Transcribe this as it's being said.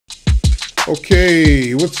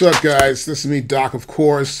Okay, what's up, guys? This is me, Doc, of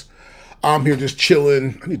course. I'm here just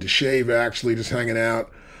chilling. I need to shave, actually, just hanging out.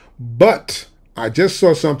 But I just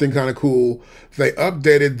saw something kind of cool. They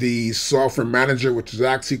updated the software manager, which is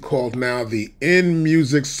actually called now the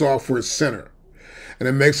InMusic Software Center. And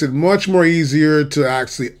it makes it much more easier to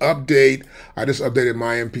actually update. I just updated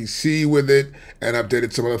my MPC with it and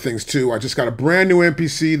updated some other things too. I just got a brand new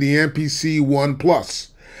MPC, the MPC 1 Plus,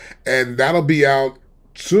 and that'll be out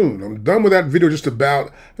soon. I'm done with that video just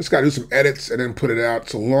about. Just got to do some edits and then put it out.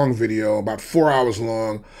 It's a long video, about 4 hours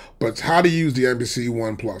long, but it's how to use the MPC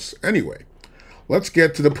 1 Plus. Anyway, let's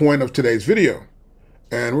get to the point of today's video.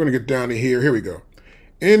 And we're going to get down to here. Here we go.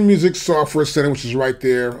 InMusic Software Center, which is right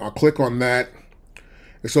there. I'll click on that.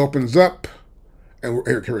 This opens up, and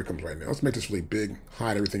here it comes right now. Let's make this really big,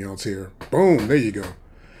 hide everything else here. Boom, there you go.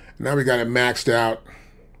 Now we got it maxed out.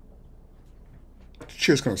 The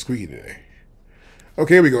chair's kind of squeaky today.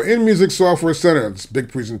 Okay, here we go. InMusic Software Center. It's a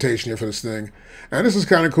big presentation here for this thing. And this is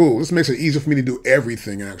kind of cool. This makes it easier for me to do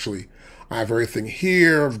everything, actually. I have everything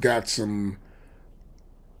here. I've got some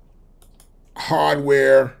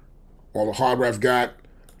hardware. All the hardware I've got.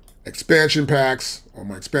 Expansion packs. All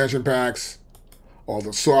my expansion packs. All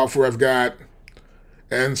the software I've got,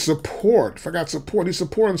 and support. If I got support, I need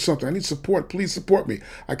support on something. I need support. Please support me.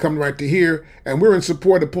 I come right to here, and we're in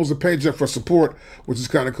support. It pulls the page up for support, which is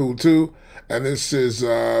kind of cool too. And this is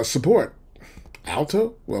support.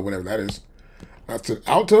 Alto? Well, whatever that is. That's an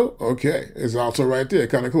Alto? Okay. It's Alto right there.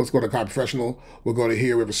 Kind of cool. Let's go to AKAI Professional. We'll go to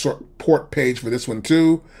here. We have a support page for this one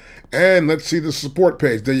too. And let's see the support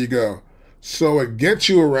page. There you go. So it gets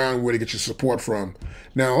you around where to get your support from.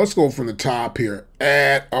 Now let's go from the top here.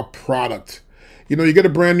 Add a product. You know, you get a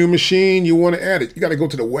brand new machine, you want to add it. You got to go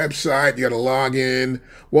to the website, you got to log in.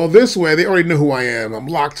 Well, this way, they already know who I am. I'm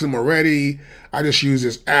locked to them already. I just use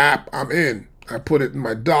this app, I'm in. I put it in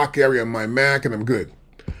my dock area on my Mac and I'm good.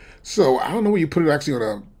 So I don't know where you put it actually on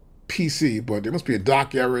a PC, but there must be a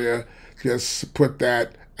dock area. Just put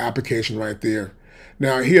that application right there.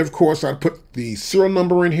 Now here, of course, I put the serial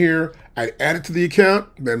number in here. I add it to the account,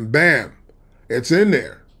 then bam, it's in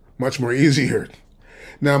there. Much more easier.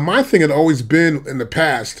 Now, my thing had always been in the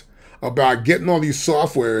past about getting all these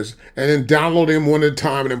softwares and then downloading them one at a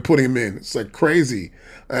time and then putting them in. It's like crazy.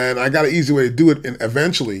 And I got an easy way to do it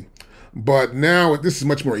eventually. But now this is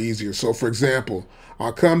much more easier. So for example,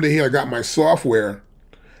 I'll come to here, I got my software,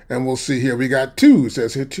 and we'll see here, we got 2. It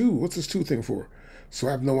says here 2. What's this 2 thing for? So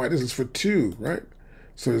I have no idea. This is for 2, right?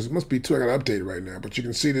 So there must be 2. I got to update it right now. But you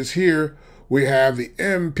can see this here. We have the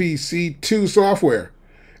MPC2 software.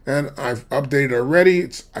 And I've updated already.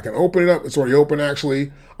 I can open it up. It's already open,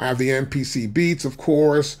 actually. I have the MPC Beats, of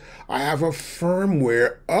course. I have a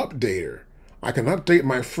firmware updater. I can update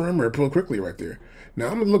my firmware pretty quickly right there. Now,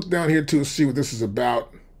 I'm going to look down here, too, to see what this is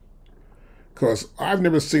about. Because I've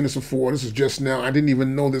never seen this before. This is just now. I didn't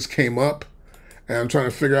even know this came up. And I'm trying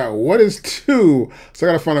to figure out what is 2. So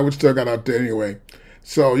I got to find out which 2 I got to update anyway.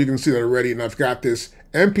 So you can see that already, and I've got this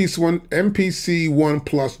MPC 1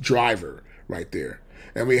 Plus driver right there.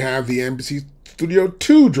 And we have the MPC Studio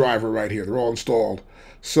 2 driver right here. They're all installed.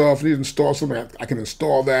 So if I need to install something, I can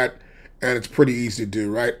install that, and it's pretty easy to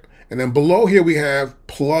do, right? And then below here we have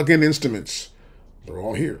plug-in instruments. They're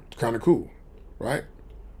all here. It's kind of cool, right?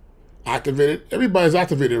 Activated. Everybody's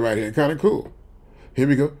activated right here. Kind of cool. Here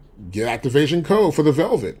we go. Get activation code for the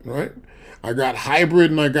Velvet, right? I got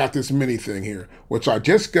hybrid and I got this mini thing here, which I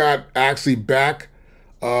just got actually back.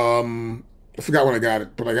 I forgot when I got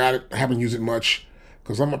it, but I got it. I haven't used it much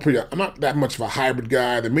because I'm not that much of a hybrid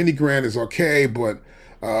guy. The mini grand is okay, but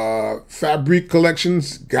Fabric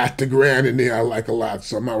Collections got the grand in there I like a lot,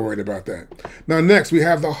 so I'm not worried about that. Now next we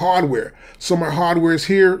have the hardware. So my hardware is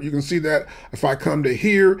here. You can see that if I come to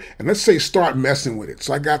here and let's say start messing with it.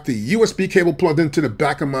 So I got the USB cable plugged into the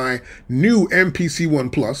back of my new MPC 1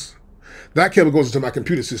 Plus. That cable goes into my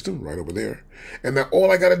computer system right over there. And then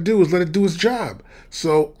all I got to do is let it do its job.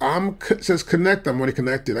 So it says connect. I'm already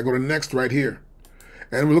connected. I go to next right here.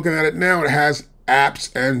 And we're looking at it now. It has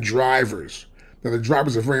apps and drivers. Now the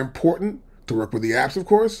drivers are very important to work with the apps, of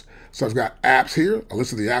course. So I've got apps here, a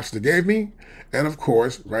list of the apps they gave me. And of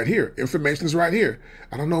course, right here, information is right here.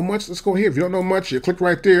 I don't know much. Let's go here. If you don't know much, you click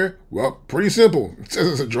right there. Well, pretty simple. It says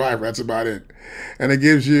it's a driver. That's about it. And it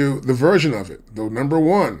gives you the version of it, the number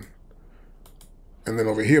 1. And then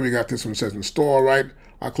over here, we got this one that says install, right?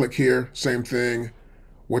 I'll click here, same thing.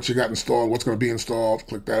 What you got installed, what's going to be installed,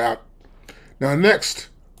 click that out. Now next,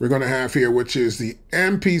 we're going to have here, which is the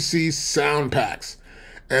MPC sound packs.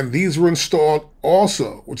 And these were installed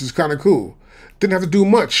also, which is kind of cool. Didn't have to do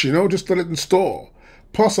much, you know, just let it install.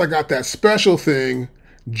 Plus, I got that special thing,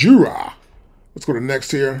 Jura. Let's go to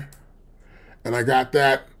next here. And I got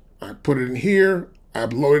that. I put it in here. I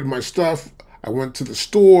uploaded my stuff. I went to the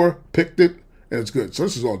store, picked it, and it's good. So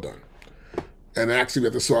this is all done. And actually, we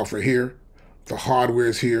have the software here. The hardware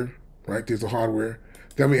is here, right? There's the hardware.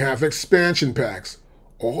 Then we have expansion packs.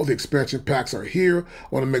 All the expansion packs are here. I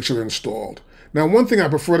want to make sure they're installed. Now, one thing I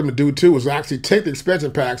prefer them to do, too, is actually take the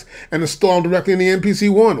expansion packs and install them directly in the MPC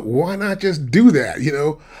One. Why not just do that, you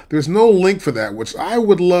know? There's no link for that, which I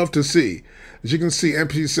would love to see. As you can see,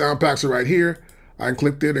 MPC sound packs are right here. I can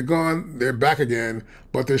click there, they're gone, they're back again.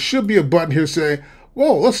 But there should be a button here saying,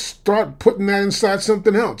 whoa, let's start putting that inside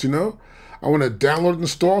something else, you know? I want to download and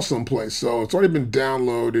install someplace. So it's already been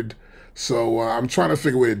downloaded. So I'm trying to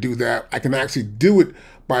figure a way to do that. I can actually do it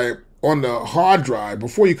on the hard drive.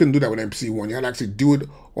 Before you couldn't do that with MPC One. You had to actually do it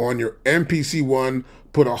on your MPC One,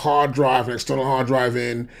 put a hard drive, an external hard drive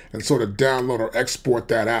in, and sort of download or export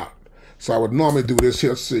that out. So I would normally do this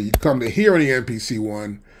here. Let's see, you'd come to here on the MPC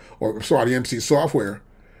One, or sorry, the MPC software,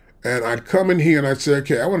 and I'd come in here and I'd say,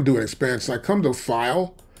 okay, I want to do an expansion. I come to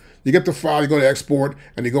File. You get the file, you go to Export,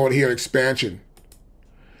 and you go in here, Expansion.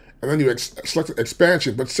 And then you select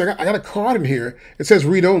Expansion. But see, I got a card in here. It says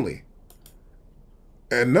Read Only.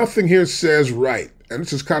 And nothing here says Write. And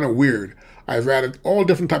this is kind of weird. I've added all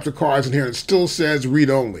different types of cards in here, and it still says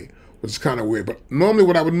Read Only, which is kind of weird. But normally,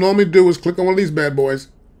 what I would normally do is click on one of these bad boys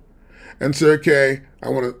and say, okay, I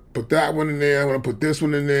want to put that one in there, I want to put this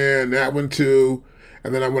one in there, and that one too,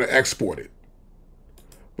 and then I want to export it.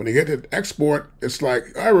 When you get to export, it's like,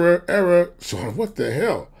 error, error. So what the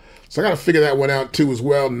hell? So I got to figure that one out too as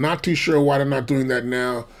well. Not too sure why they're not doing that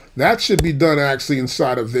now. That should be done actually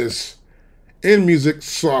inside of this InMusic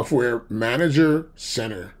Software Manager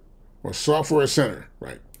Center, or Software Center,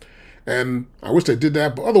 right? And I wish they did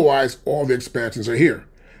that, but otherwise, all the expansions are here.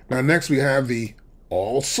 Now next we have the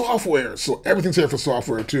all software. So everything's here for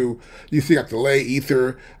software too. You see I got the Delay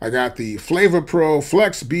Ether, I got the Flavor Pro,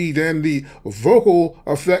 Flex Beat, and the Vocal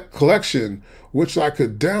Effect Collection, which I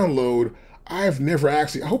could download. I've never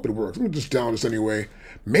actually, I hope it works. Let me just download this anyway.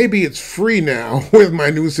 Maybe it's free now with my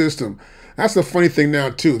new system. That's the funny thing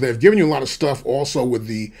now too. They've given you a lot of stuff also with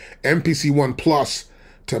the MPC One Plus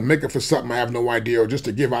to make it for something I have no idea, or just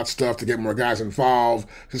to give out stuff to get more guys involved,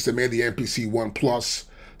 since they made the MPC One Plus.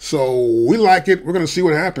 So we like it. We're going to see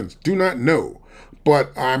what happens. Do not know.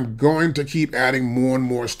 But I'm going to keep adding more and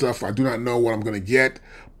more stuff. I do not know what I'm going to get.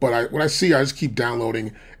 But when I see, I just keep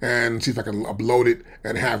downloading and see if I can upload it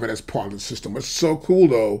and have it as part of the system. It's so cool,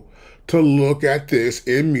 though, to look at this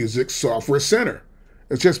InMusic Software Center.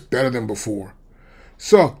 It's just better than before.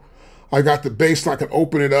 So I got the bass. I can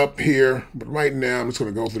open it up here. But right now, I'm just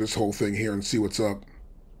going to go through this whole thing here and see what's up.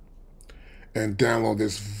 And download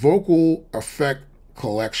this Vocal Effect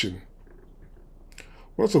Collection.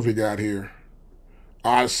 What else have we got here?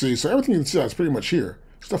 Odyssey. So everything you can see is pretty much here.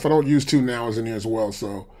 Stuff I don't use too now is in here as well,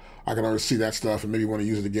 so I can always see that stuff and maybe want to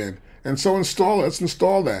use it again. And so install it. Let's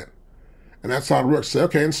install that. And that's how it works. Say,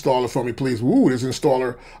 okay, install it for me, please. Woo, there's an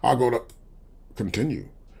installer. I'll go to Continue.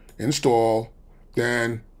 Install.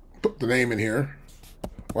 Then put the name in here.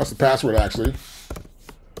 What's the password, actually?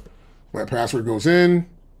 My password goes in.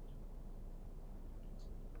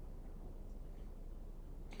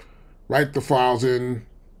 Write the files in.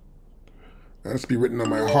 Let's be written on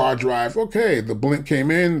my hard drive. Okay, the blink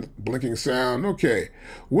came in, blinking sound. Okay,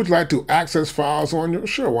 would you like to access files on your?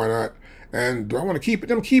 Sure, why not? And do I want to keep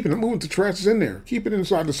it? I'm keeping it. I'm moving the trash is in there. Keep it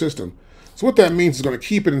inside the system. So what that means is going to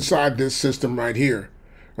keep it inside this system right here,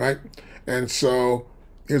 right? And so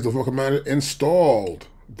here's the Vocal Manager installed.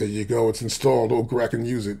 There you go. It's installed. Oh, I can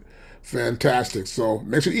use it. Fantastic. So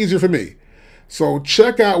makes it easier for me. So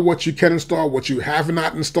check out what you can install, what you have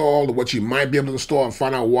not installed, what you might be able to install, and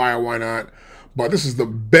find out why or why not. But this is the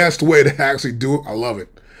best way to actually do it. I love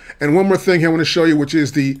it. And one more thing here I want to show you, which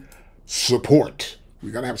is the support.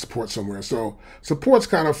 We got to have support somewhere. So support's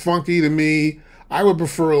kind of funky to me. I would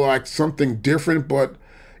prefer like something different, but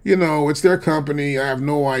you know, it's their company. I have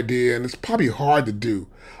no idea, and it's probably hard to do.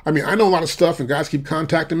 I mean, I know a lot of stuff, and guys keep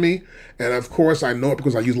contacting me, and of course I know it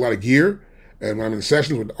because I use a lot of gear, and when I'm in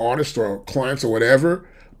sessions with artists or clients or whatever.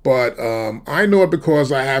 But I know it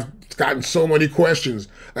because I have gotten so many questions.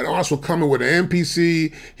 An artist will come in with an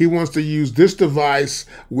MPC. He wants to use this device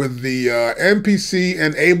with the MPC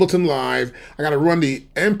and Ableton Live. I got to run the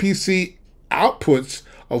MPC outputs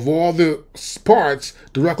of all the parts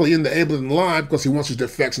directly in the Ableton Live because he wants his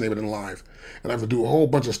effects in Ableton Live. And I have to do a whole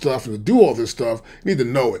bunch of stuff, and to do all this stuff, you need to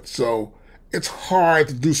know it. So it's hard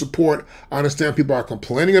to do support. I understand people are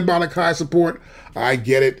complaining about AKAI support. I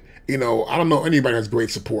get it. You know, I don't know anybody has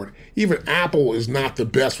great support. Even Apple is not the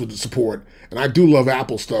best with the support. And I do love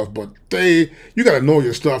Apple stuff, but you got to know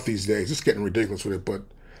your stuff these days. It's getting ridiculous with it. But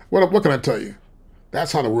What can I tell you?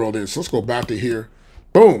 That's how the world is. So let's go back to here.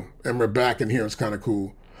 Boom. And we're back in here. It's kind of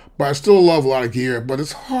cool. But I still love a lot of gear, but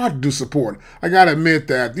it's hard to do support. I got to admit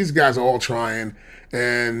that these guys are all trying,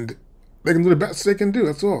 and they can do the best they can do.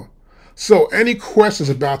 That's all. So any questions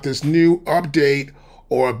about this new update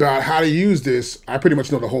or about how to use this, I pretty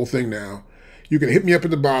much know the whole thing now. You can hit me up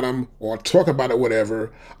at the bottom or talk about it,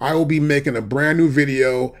 whatever. I will be making a brand new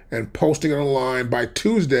video and posting it online by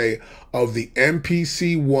Tuesday of the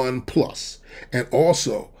MPC 1 Plus. And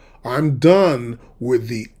also, I'm done with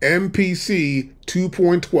the MPC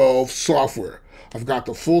 2.12 software. I've got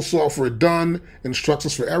the full software done,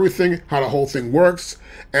 instructions for everything, how the whole thing works,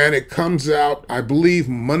 and it comes out, I believe,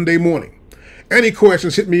 Monday morning. Any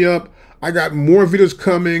questions, hit me up. I got more videos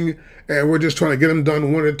coming, and we're just trying to get them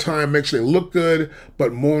done one at a time, make sure they look good,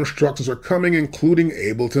 but more instructions are coming, including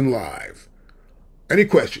Ableton Live. Any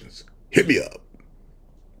questions, hit me up.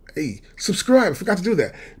 Hey, subscribe. I forgot to do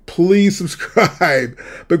that. Please subscribe,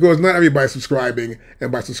 because not everybody's subscribing,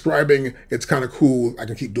 and by subscribing, it's kind of cool. I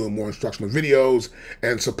can keep doing more instructional videos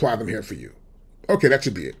and supply them here for you. Okay, that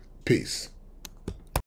should be it. Peace.